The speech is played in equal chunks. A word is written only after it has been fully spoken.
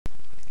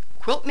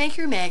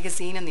Quiltmaker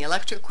magazine and the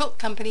Electric Quilt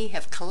Company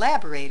have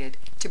collaborated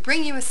to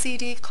bring you a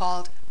CD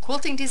called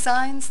Quilting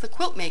Designs, the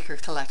Quiltmaker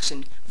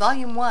Collection,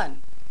 Volume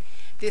 1.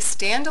 This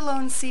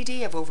standalone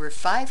CD of over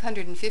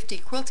 550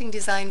 quilting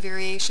design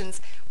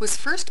variations was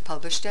first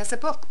published as a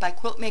book by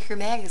Quiltmaker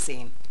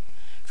magazine.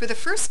 For the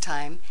first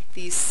time,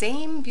 these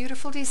same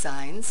beautiful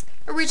designs,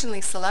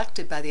 originally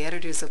selected by the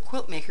editors of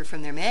Quiltmaker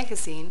from their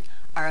magazine,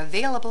 are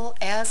available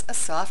as a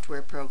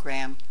software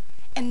program.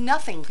 And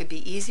nothing could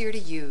be easier to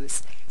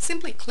use.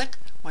 Simply click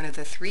one of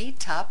the 3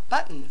 top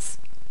buttons.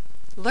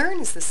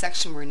 Learn is the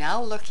section we're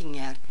now looking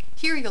at.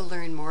 Here you'll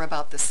learn more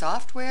about the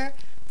software,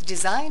 the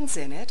designs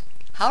in it,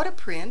 how to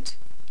print,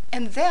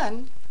 and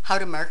then how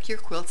to mark your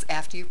quilts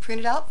after you've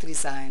printed out the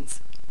designs.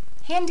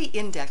 Handy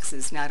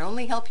indexes not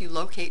only help you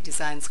locate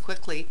designs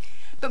quickly,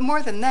 but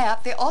more than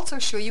that, they also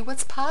show you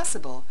what's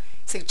possible,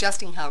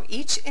 suggesting how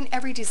each and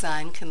every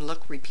design can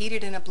look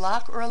repeated in a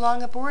block or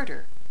along a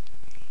border.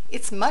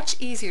 It's much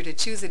easier to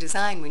choose a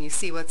design when you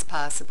see what's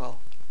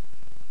possible.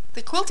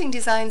 The Quilting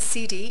Designs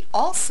CD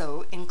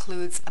also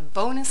includes a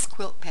bonus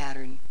quilt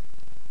pattern.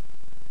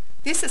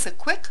 This is a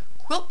quick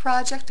quilt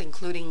project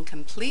including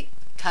complete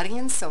cutting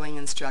and sewing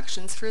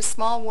instructions for a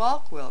small wall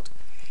quilt.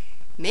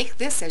 Make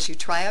this as you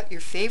try out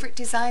your favorite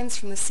designs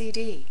from the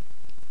CD.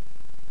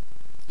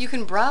 You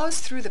can browse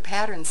through the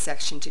Patterns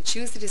section to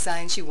choose the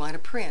designs you want to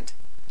print.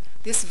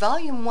 This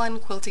Volume 1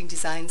 Quilting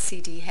Designs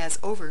CD has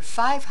over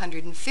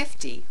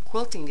 550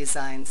 quilting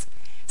designs,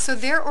 so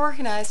they're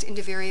organized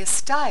into various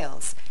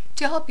styles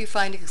to help you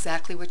find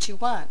exactly what you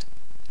want.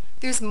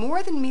 There's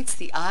more than meets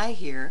the eye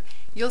here.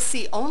 You'll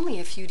see only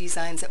a few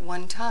designs at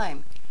one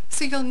time,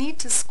 so you'll need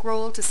to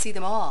scroll to see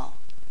them all.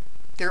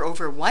 There are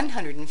over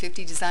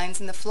 150 designs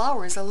in the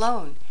flowers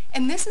alone,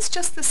 and this is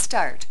just the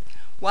start.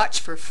 Watch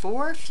for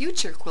 4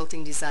 future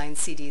quilting design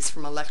CDs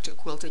from Electric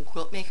Quilt and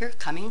Quiltmaker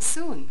coming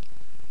soon.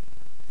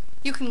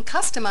 You can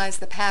customize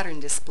the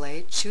pattern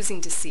display, choosing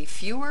to see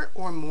fewer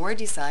or more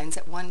designs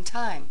at one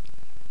time.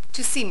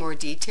 To see more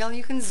detail,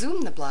 you can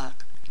zoom the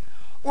block,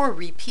 or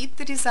repeat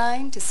the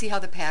design to see how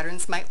the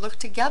patterns might look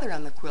together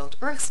on the quilt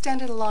or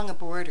extended along a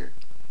border.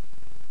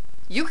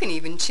 You can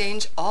even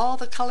change all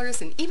the colors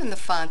and even the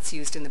fonts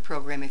used in the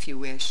program if you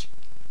wish.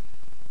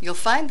 You'll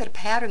find that a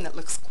pattern that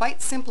looks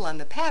quite simple on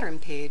the pattern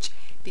page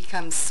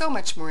becomes so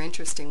much more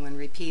interesting when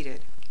repeated.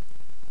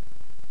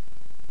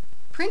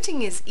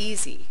 Printing is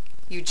easy.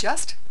 You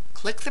just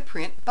click the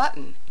print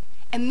button.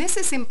 And this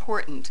is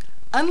important.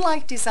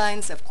 Unlike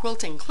designs of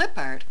quilting clip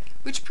art,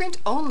 which print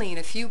only in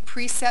a few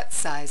preset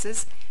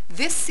sizes,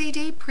 this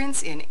CD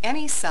prints in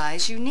any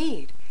size you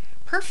need,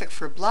 perfect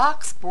for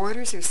blocks,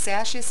 borders, or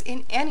sashes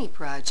in any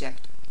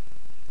project.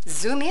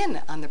 Zoom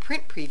in on the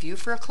print preview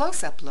for a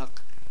close-up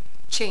look.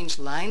 Change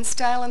line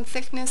style and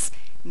thickness,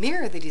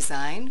 mirror the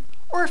design,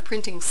 or if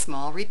printing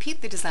small,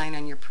 repeat the design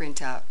on your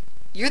printout.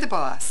 You're the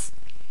boss.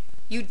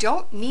 You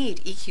don't need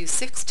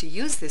EQ6 to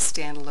use this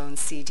standalone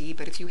CD,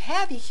 but if you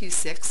have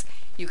EQ6,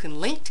 you can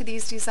link to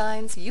these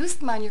designs, use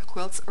them on your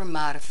quilts, or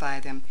modify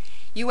them.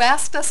 You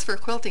asked us for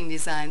quilting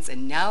designs,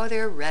 and now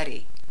they're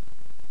ready.